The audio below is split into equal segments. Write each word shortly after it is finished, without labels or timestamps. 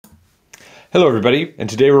Hello everybody, and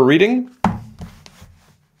today we're reading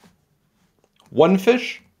One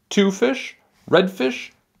Fish, Two Fish, Red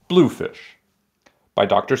Fish, Blue Fish by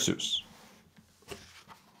Dr. Seuss.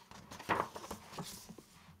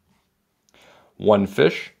 One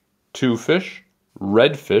fish, two fish,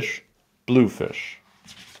 red fish, blue fish.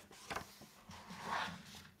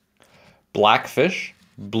 Black fish,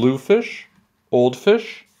 blue fish, old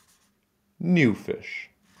fish, new fish.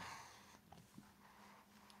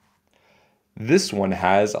 This one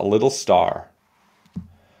has a little star.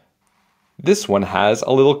 This one has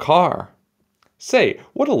a little car. Say,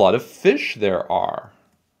 what a lot of fish there are.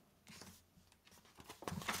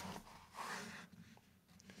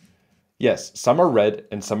 Yes, some are red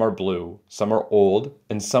and some are blue. Some are old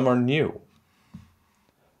and some are new.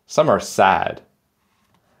 Some are sad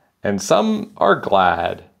and some are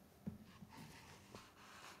glad.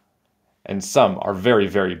 And some are very,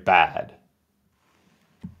 very bad.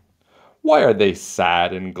 Why are they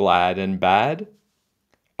sad and glad and bad?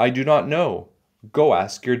 I do not know. Go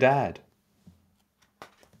ask your dad.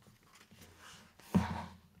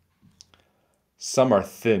 Some are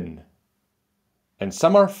thin and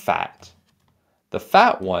some are fat. The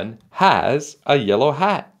fat one has a yellow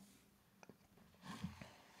hat.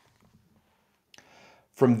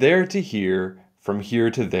 From there to here, from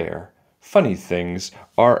here to there, funny things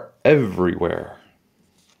are everywhere.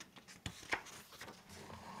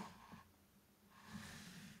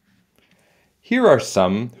 Here are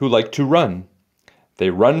some who like to run. They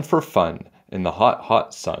run for fun in the hot,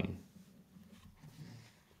 hot sun.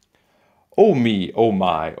 Oh me, oh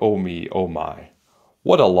my, oh me, oh my.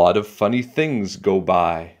 What a lot of funny things go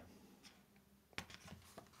by.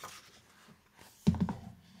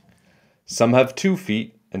 Some have 2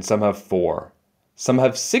 feet and some have 4. Some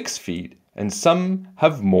have 6 feet and some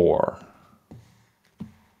have more.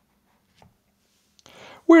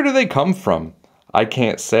 Where do they come from? I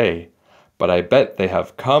can't say, but I bet they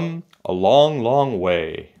have come a long, long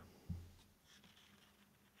way.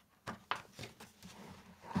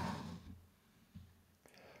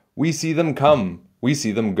 We see them come, we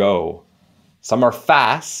see them go. Some are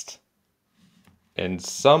fast, and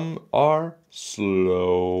some are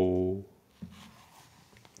slow.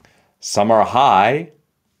 Some are high,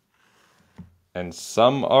 and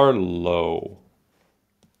some are low.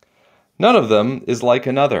 None of them is like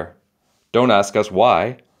another. Don't ask us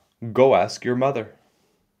why. Go ask your mother.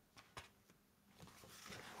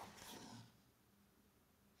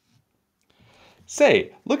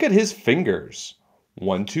 Say, look at his fingers.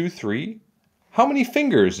 1, 2, 3. How many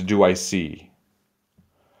fingers do I see?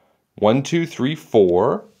 1, 2, 3,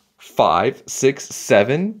 4, 5, 6,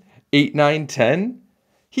 7, 8, 9, 10.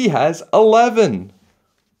 He has 11.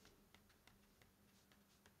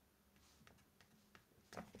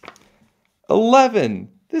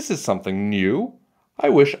 This is something new. I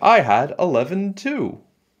wish I had 11 too.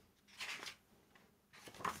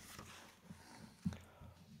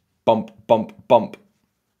 Bump, bump, bump.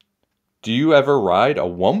 Do you ever ride a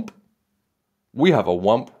wump? We have a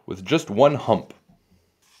wump with just 1 hump.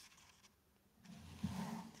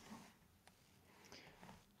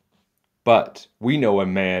 But we know a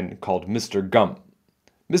man called Mr. Gump.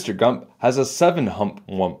 Mr. Gump has a 7-hump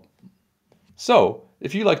wump. So,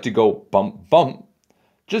 if you like to go bump, bump,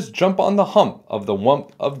 just jump on the hump of the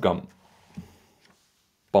wump of Gump.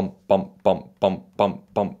 Bump, bump, bump, bump,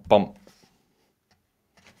 bump, bump, bump.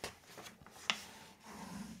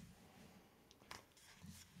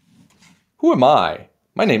 Who am I?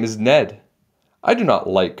 My name is Ned. I do not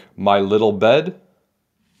like my little bed.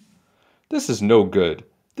 This is no good.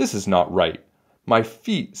 This is not right. My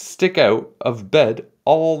feet stick out of bed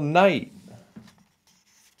all night.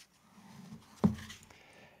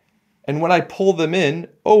 And when I pull them in,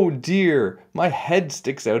 oh dear, my head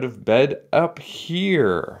sticks out of bed up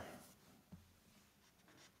here.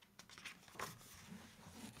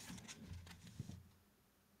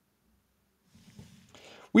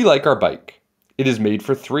 We like our bike. It is made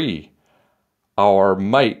for 3. Our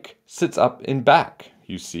Mike sits up in back,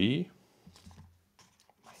 you see.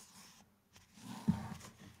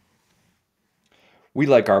 We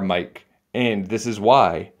like our Mike, and this is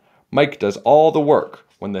why. Mike does all the work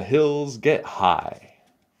when the hills get high.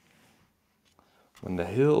 When the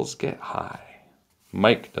hills get high,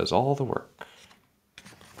 Mike does all the work.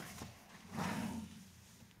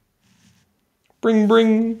 Bring,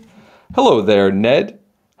 bring. Hello there, Ned.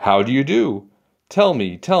 How do you do? Tell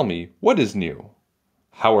me, what is new?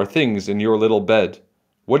 How are things in your little bed?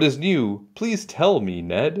 What is new? Please tell me,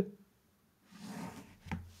 Ned.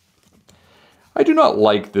 I do not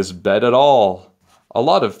like this bed at all. A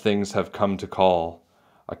lot of things have come to call.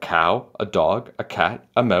 A cow, a dog, a cat,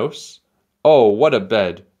 a mouse. Oh, what a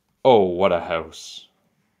bed! Oh, what a house!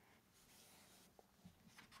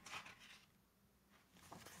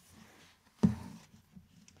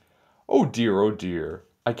 Oh dear,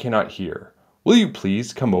 I cannot hear. Will you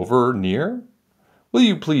please come over near? Will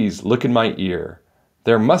you please look in my ear?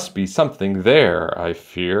 There must be something there, I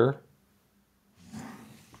fear.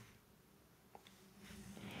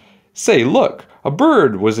 Say, look, a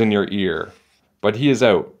bird was in your ear, but he is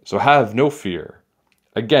out, so have no fear.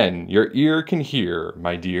 Again, your ear can hear,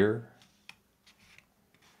 my dear.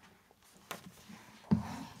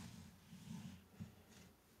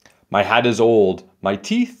 My hat is old, my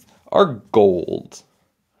teeth are gold.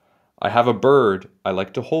 I have a bird I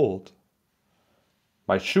like to hold.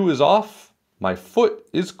 My shoe is off, my foot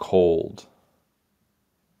is cold.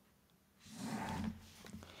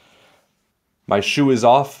 My shoe is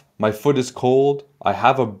off, my foot is cold. I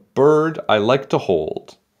have a bird I like to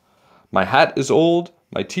hold. My hat is old,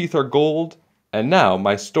 my teeth are gold, and now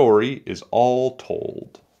my story is all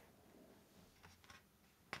told.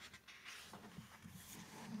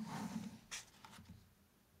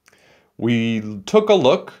 We took a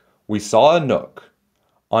look, we saw a nook.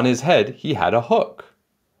 On his head he had a hook.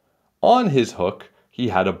 On his hook he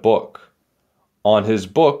had a book. On his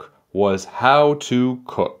book was how to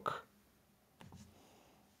cook.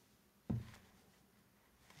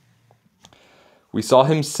 We saw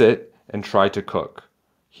him sit and try to cook.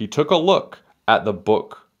 He took a look at the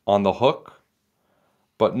book on the hook.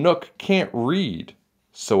 But Nook can't read,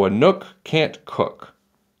 so a Nook can't cook.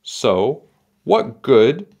 So, what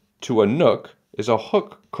good to a Nook is a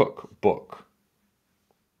hook cook book?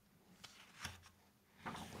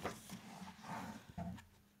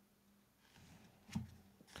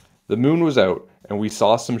 The moon was out, and we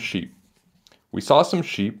saw some sheep. We saw some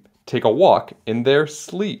sheep take a walk in their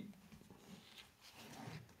sleep.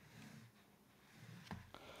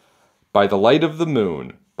 By the light of the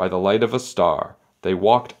moon, by the light of a star, they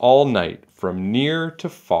walked all night from near to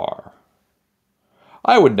far.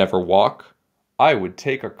 I would never walk, I would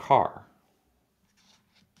take a car.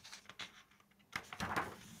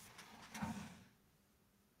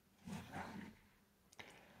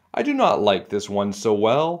 I do not like this one so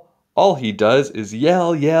well. All he does is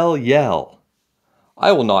yell, yell, yell.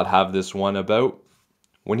 I will not have this one about.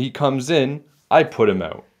 When he comes in, I put him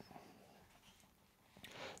out.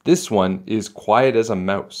 This one is quiet as a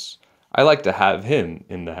mouse. I like to have him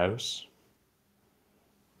in the house.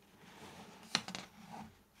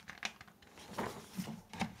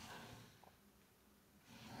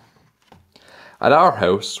 At our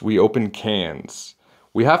house, we open cans.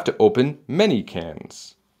 We have to open many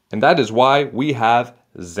cans. And that is why we have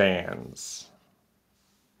Zans.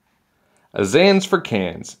 A Zans for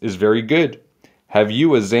cans is very good. Have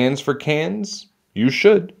you a Zans for cans? You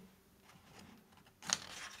should.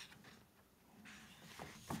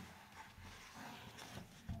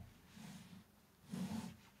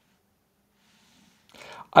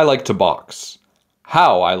 I like to box.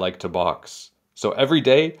 How I like to box. So every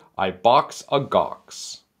day I box a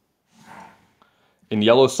gawks. In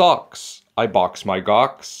yellow socks, I box my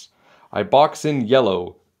gawks. I box in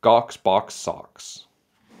yellow gawks box socks.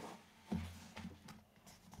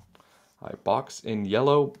 I box in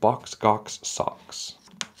yellow box gawks socks.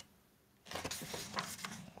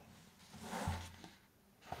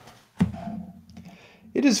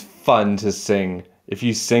 It is fun to sing if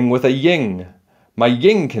you sing with a ying. My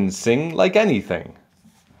ying can sing like anything.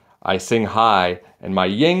 I sing high and my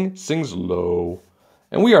ying sings low.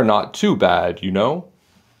 And we are not too bad, you know.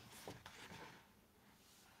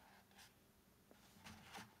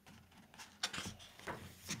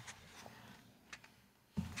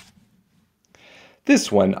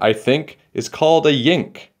 This one, I think, is called a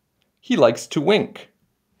yink. He likes to wink.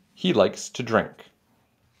 He likes to drink.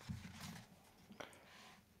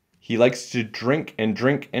 He likes to drink and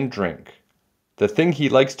drink and drink. The thing he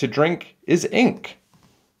likes to drink is ink.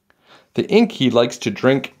 The ink he likes to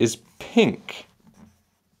drink is pink.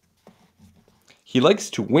 He likes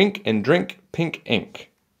to wink and drink pink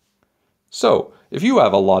ink. So, if you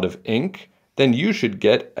have a lot of ink, then you should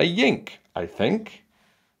get a yink, I think.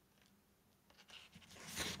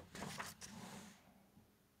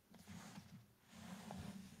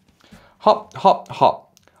 Hop, hop,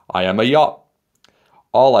 hop, I am a yop.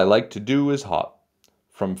 All I like to do is hop.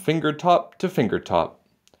 From finger top to finger top.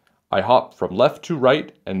 I hop from left to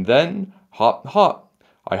right and then hop, hop.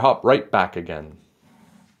 I hop right back again.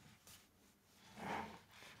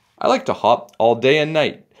 I like to hop all day and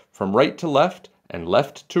night, from right to left and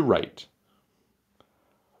left to right.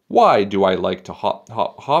 Why do I like to hop,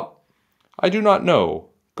 hop, hop? I do not know.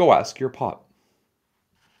 Go ask your pop.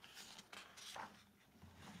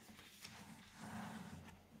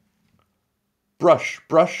 Brush,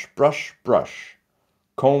 brush, brush, brush.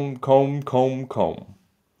 Comb, comb, comb, comb.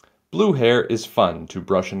 Blue hair is fun to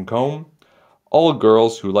brush and comb. All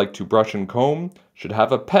girls who like to brush and comb should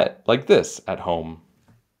have a pet like this at home.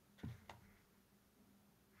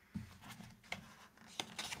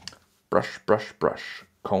 Brush, brush, brush.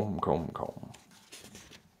 Comb, comb, comb.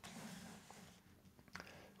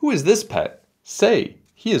 Who is this pet? Say,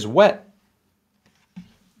 he is wet.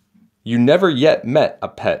 You never yet met a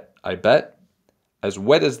pet, I bet, as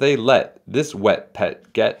wet as they let this wet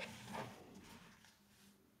pet get.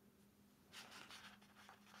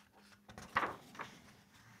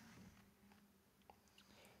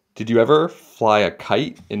 Did you ever fly a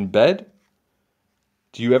kite in bed?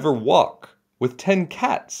 Do you ever walk with 10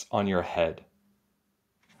 cats on your head?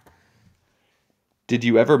 Did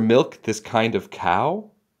you ever milk this kind of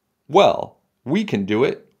cow? Well, we can do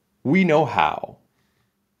it. We know how.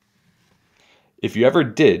 If you ever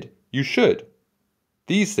did, you should.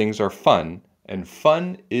 These things are fun, and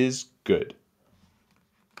fun is good.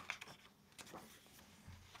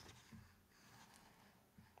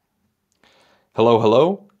 Hello,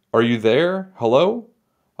 hello? Are you there? Hello?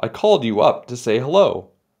 I called you up to say hello.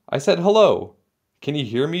 I said hello. Can you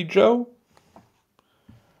hear me, Joe?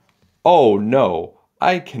 Oh, no,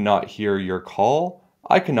 I cannot hear your call.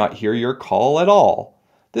 I cannot hear your call at all.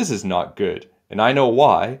 This is not good, and I know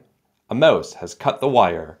why. A mouse has cut the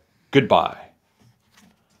wire. Goodbye.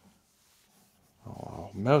 Oh,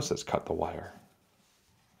 a mouse has cut the wire.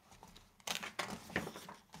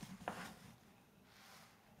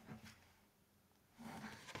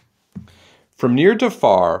 From near to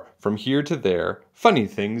far, from here to there, funny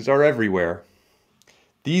things are everywhere.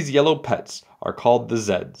 These yellow pets are called the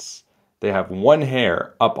Zeds. They have one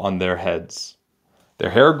hair up on their heads. Their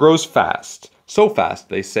hair grows fast, so fast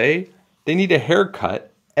they say, they need a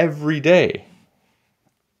haircut every day.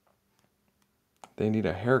 They need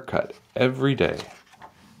a haircut every day.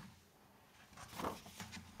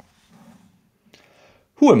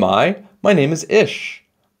 Who am I? My name is Ish.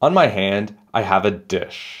 On my hand, I have a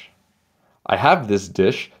dish. I have this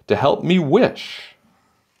dish to help me wish.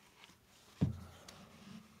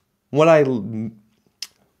 When I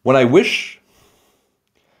wish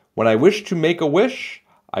to make a wish,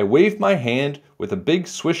 I wave my hand with a big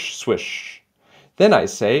swish swish. Then I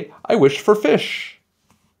say, I wish for fish.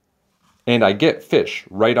 And I get fish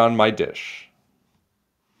right on my dish.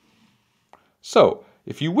 So,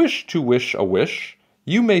 if you wish to wish a wish,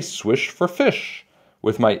 you may swish for fish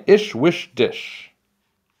with my ish wish dish.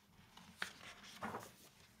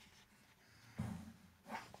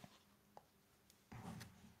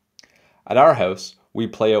 At our house, we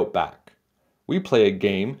play out back. We play a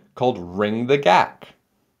game called Ring the Gack.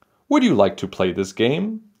 Would you like to play this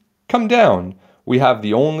game? Come down. We have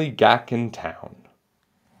the only gack in town.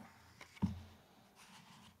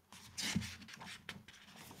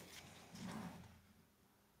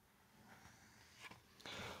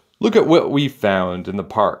 Look at what we found in the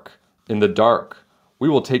park. In the dark, we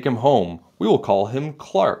will take him home. We will call him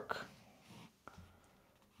Clark.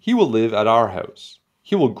 He will live at our house.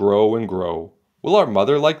 He will grow and grow. Will our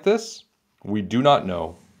mother like this? We do not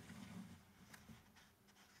know.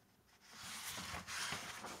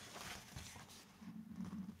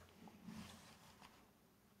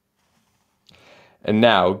 And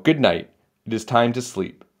now, good night. It is time to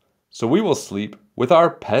sleep. So we will sleep with our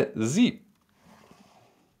pet Zeep.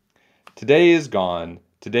 Today is gone.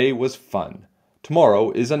 Today was fun.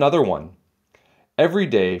 Tomorrow is another one. Every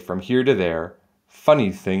day from here to there,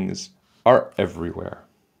 funny things are everywhere.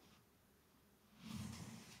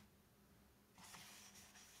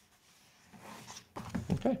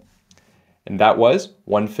 Okay. And that was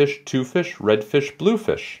One Fish, Two Fish, Red Fish, Blue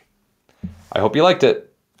Fish. I hope you liked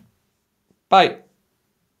it. Bye.